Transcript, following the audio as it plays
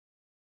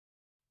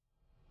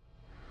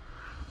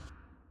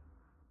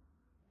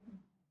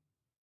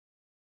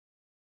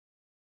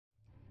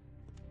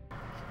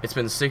It's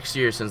been 6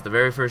 years since the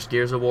very first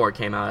Gears of War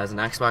came out as an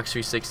Xbox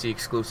 360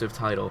 exclusive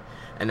title,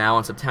 and now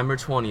on September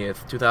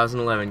 20th,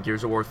 2011,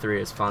 Gears of War 3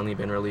 has finally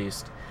been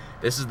released.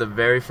 This is the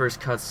very first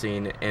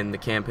cutscene in the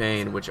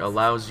campaign, which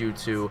allows you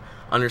to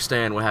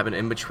understand what happened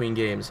in between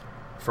games,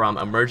 from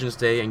Emergence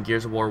Day in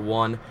Gears of War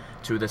 1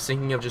 to the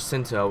Sinking of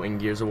Jacinto in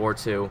Gears of War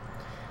 2.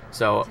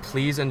 So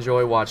please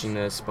enjoy watching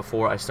this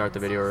before I start the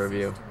video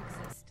review.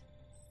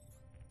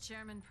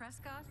 Chairman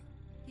Prescott,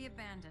 he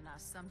abandoned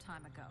us some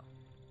time ago.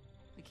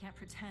 We can't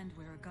pretend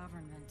we're a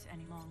government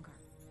any longer.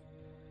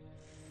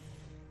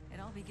 It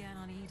all began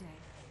on E-Day,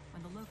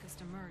 when the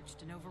Locust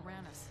emerged and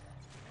overran us.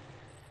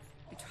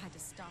 We tried to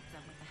stop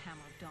them with the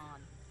Hammer of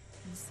Dawn,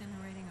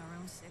 incinerating our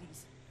own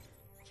cities,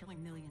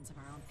 killing millions of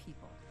our own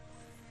people.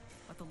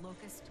 But the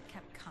Locust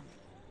kept coming.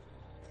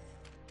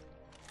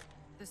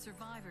 The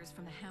survivors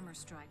from the Hammer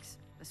strikes,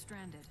 the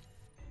stranded,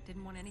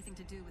 didn't want anything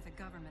to do with a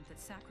government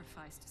that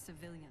sacrificed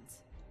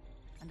civilians.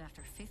 And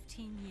after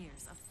 15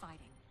 years of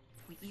fighting,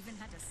 we even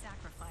had to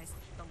sacrifice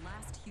the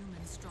last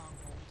human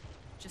stronghold,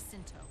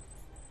 Jacinto.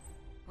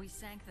 We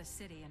sank the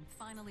city and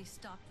finally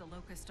stopped the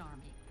Locust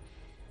army.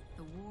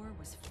 The war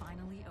was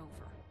finally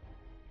over.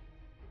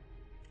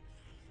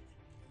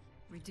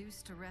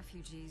 Reduced to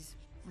refugees,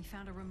 we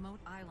found a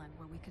remote island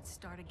where we could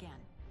start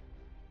again.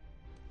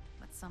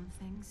 But some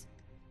things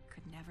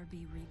could never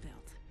be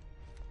rebuilt.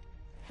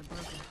 The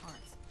broken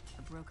hearts,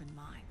 the broken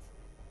minds.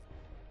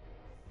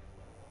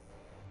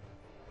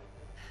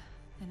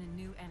 Then a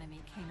new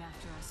enemy came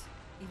after us,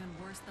 even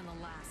worse than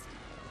the last,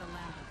 the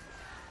Lambent.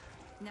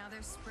 Now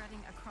they're spreading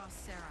across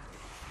Serra,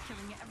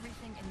 killing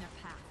everything in their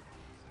path.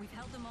 We've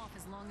held them off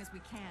as long as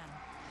we can.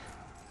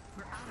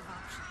 We're out of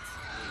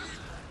options.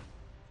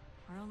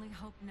 Our only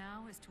hope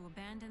now is to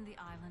abandon the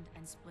island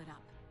and split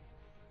up.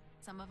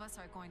 Some of us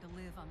are going to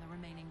live on the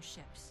remaining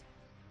ships.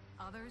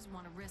 Others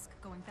want to risk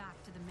going back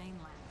to the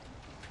mainland.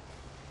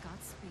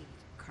 Godspeed,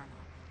 Colonel.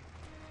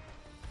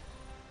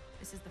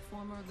 This is the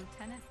former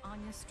Lieutenant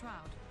Anya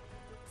Stroud,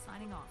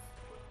 signing off.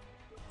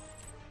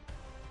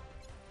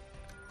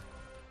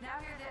 Now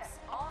hear this.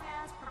 All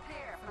hands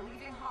prepare for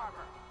leaving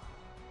harbor.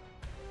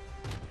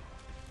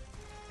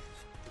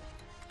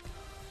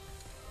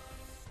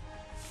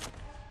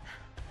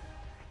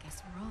 I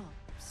guess we're all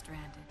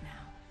stranded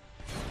now.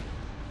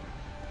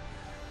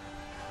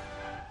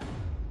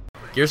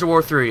 Gears of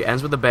War 3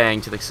 ends with a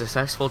bang to the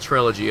successful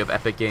trilogy of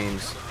epic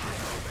games.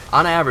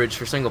 On average,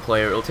 for single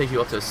player, it will take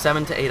you up to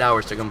 7 to 8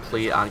 hours to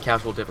complete on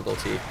casual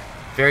difficulty.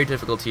 Varied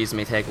difficulties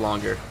may take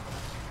longer.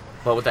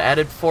 But with the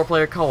added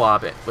 4-player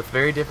co-op, with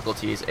varied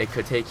difficulties, it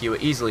could take you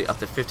easily up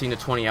to 15 to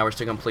 20 hours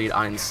to complete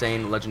on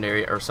insane,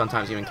 legendary, or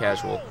sometimes even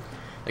casual.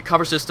 The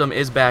cover system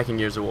is back in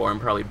Gears of War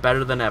and probably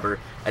better than ever,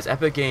 as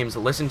Epic Games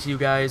listened to you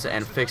guys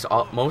and fixed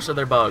most of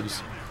their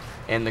bugs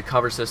in the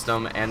cover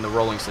system and the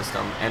rolling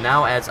system, and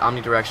now adds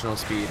omnidirectional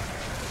speed.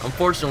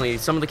 Unfortunately,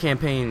 some of the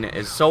campaign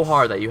is so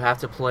hard that you have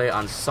to play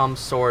on some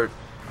sort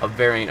of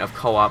variant of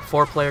co-op.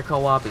 4-player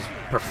co-op is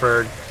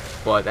preferred,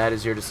 but that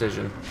is your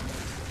decision.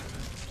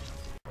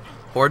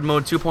 Horde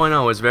Mode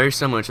 2.0 is very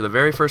similar to the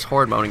very first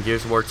Horde Mode in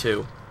Gears of War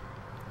 2.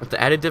 With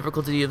the added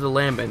difficulty of the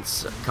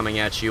Lambents coming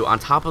at you, on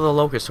top of the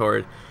Locust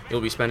Horde,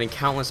 you'll be spending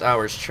countless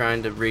hours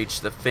trying to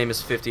reach the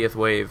famous 50th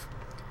wave.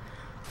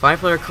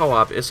 5-player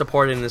co-op is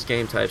supported in this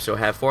game type, so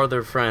have 4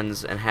 other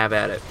friends and have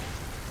at it.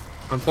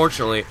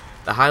 Unfortunately,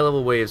 the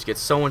high-level waves get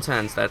so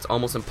intense that it's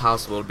almost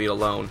impossible to beat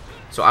alone,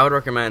 so I would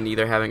recommend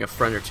either having a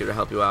friend or two to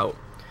help you out.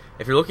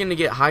 If you're looking to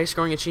get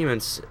high-scoring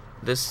achievements,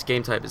 this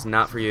game type is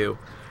not for you.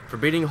 For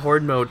beating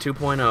Horde Mode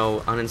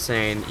 2.0 on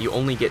Insane, you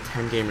only get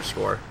 10 gamer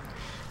score.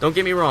 Don't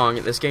get me wrong,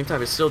 this game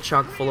type is still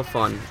chock full of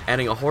fun.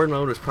 Adding a Horde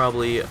Mode was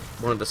probably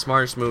one of the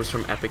smartest moves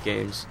from Epic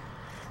Games.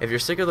 If you're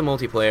sick of the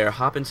multiplayer,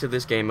 hop into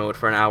this game mode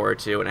for an hour or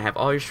two and have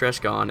all your stress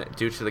gone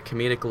due to the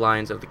comedic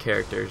lines of the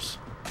characters.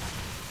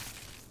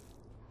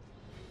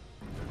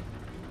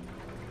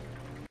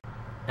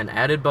 An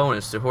added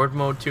bonus to Horde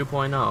Mode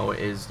 2.0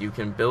 is you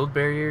can build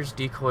barriers,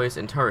 decoys,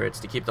 and turrets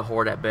to keep the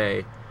Horde at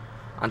bay,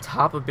 on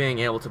top of being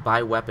able to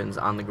buy weapons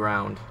on the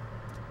ground.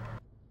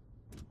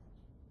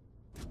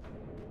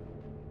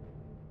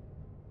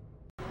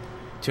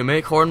 To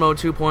make Horde Mode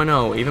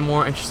 2.0 even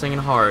more interesting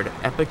and hard,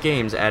 Epic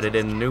Games added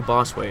in the new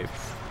boss wave.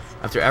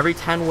 After every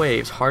 10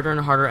 waves, harder and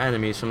harder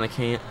enemies from the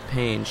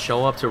campaign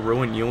show up to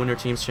ruin you and your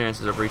team's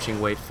chances of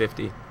reaching wave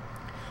 50.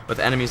 With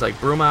enemies like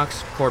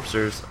Brumox,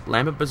 Corpsers,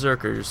 Lambent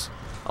Berserkers,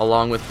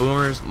 along with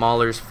Boomers,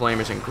 Maulers,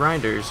 Flamers, and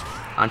Grinders,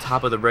 on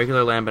top of the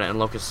regular Lambent and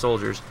Locust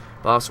soldiers,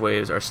 boss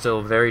waves are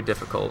still very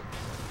difficult.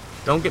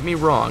 Don't get me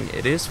wrong,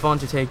 it is fun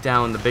to take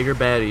down the bigger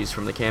baddies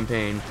from the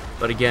campaign,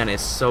 but again,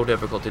 it's so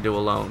difficult to do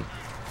alone.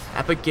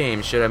 Epic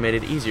Games should have made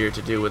it easier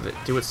to do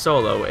it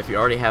solo if you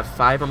already have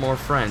 5 or more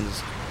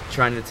friends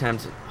trying to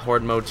attempt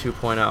Horde Mode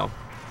 2.0.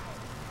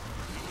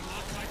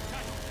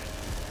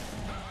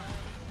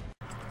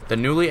 The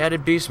newly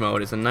added Beast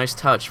Mode is a nice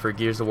touch for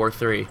Gears of War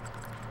 3.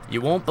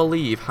 You won't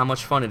believe how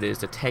much fun it is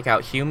to take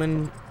out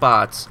human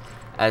bots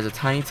as a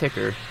tiny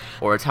ticker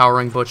or a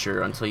towering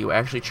butcher until you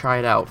actually try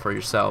it out for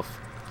yourself.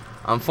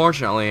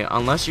 Unfortunately,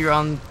 unless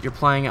you're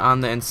playing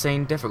on the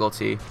insane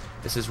difficulty,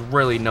 this is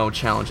really no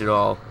challenge at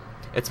all.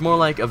 It's more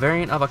like a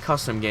variant of a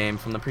custom game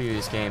from the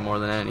previous game more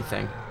than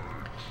anything.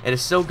 It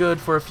is still good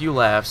for a few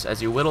laughs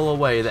as you whittle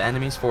away the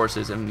enemy's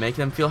forces and make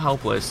them feel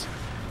helpless,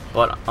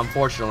 but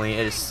unfortunately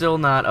it is still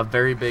not a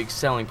very big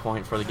selling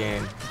point for the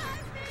game.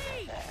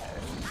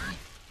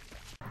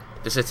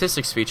 The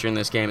statistics feature in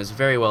this game is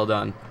very well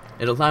done.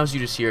 It allows you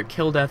to see your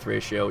kill-death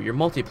ratio, your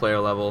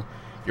multiplayer level,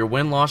 your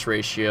win-loss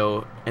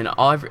ratio, and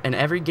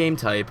every game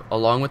type,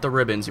 along with the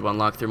ribbons you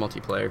unlock through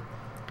multiplayer.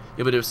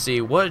 You'll be able to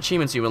see what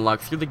achievements you unlock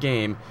through the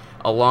game,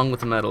 along with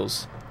the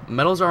medals.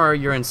 Medals are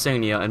your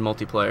insignia in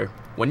multiplayer.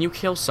 When you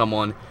kill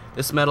someone,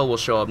 this medal will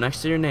show up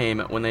next to your name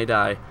when they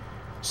die.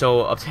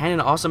 So obtain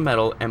an awesome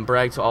medal and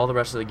brag to all the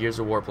rest of the Gears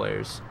of War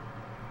players.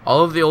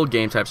 All of the old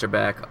game types are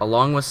back,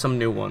 along with some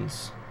new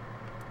ones.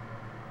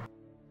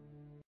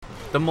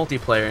 The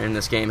multiplayer in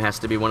this game has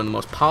to be one of the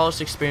most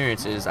polished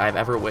experiences I've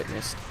ever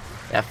witnessed.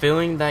 That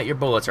feeling that your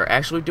bullets are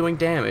actually doing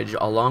damage,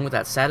 along with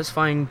that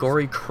satisfying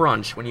gory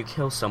crunch when you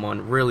kill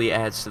someone, really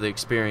adds to the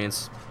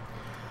experience.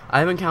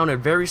 I've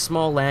encountered very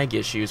small lag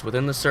issues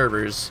within the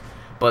servers,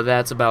 but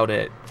that's about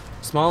it.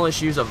 Small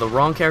issues of the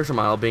wrong character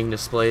model being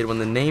displayed when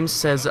the name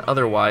says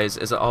otherwise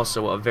is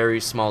also a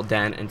very small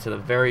dent into the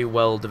very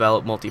well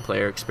developed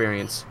multiplayer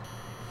experience.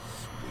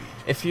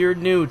 If you're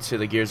new to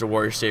the Gears of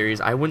War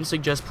series, I wouldn't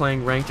suggest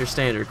playing Ranked or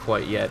Standard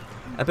quite yet.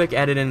 Epic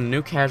added in a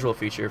new casual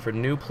feature for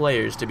new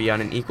players to be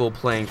on an equal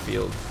playing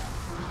field.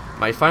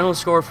 My final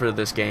score for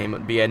this game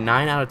would be a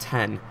 9 out of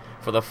 10.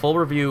 For the full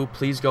review,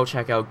 please go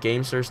check out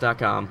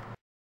Gamesthirst.com.